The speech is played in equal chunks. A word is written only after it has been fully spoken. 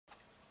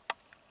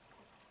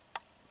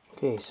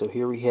Okay, so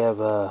here we have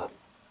a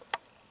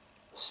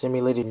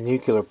simulated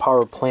nuclear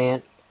power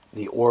plant,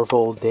 the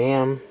Orville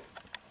Dam,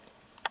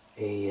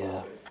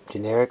 a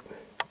generic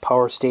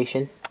power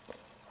station,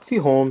 a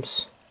few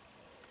homes,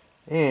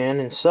 and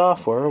in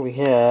software we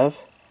have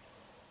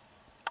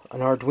an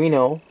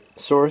Arduino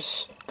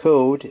source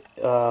code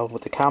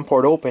with the COM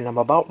port open. I'm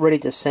about ready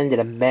to send it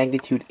a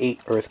magnitude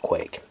 8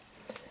 earthquake,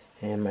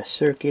 and my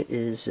circuit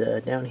is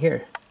down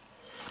here.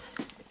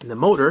 And the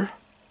motor,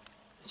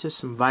 it's just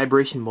some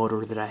vibration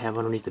motor that I have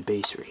underneath the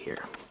base right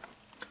here.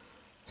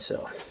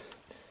 So,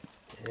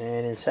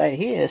 and inside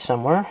here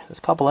somewhere, there's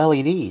a couple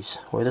LEDs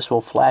where this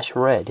will flash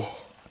red.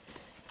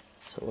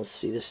 So let's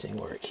see this thing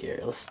work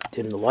here. Let's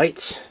dim the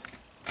lights.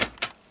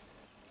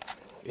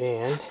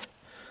 And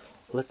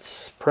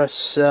let's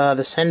press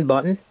the send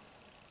button.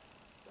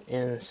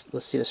 And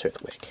let's see this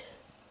earthquake.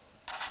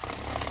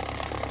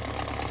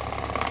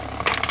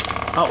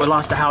 Oh, we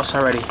lost the house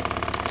already.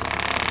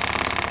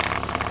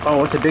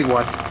 Oh, it's a big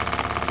one.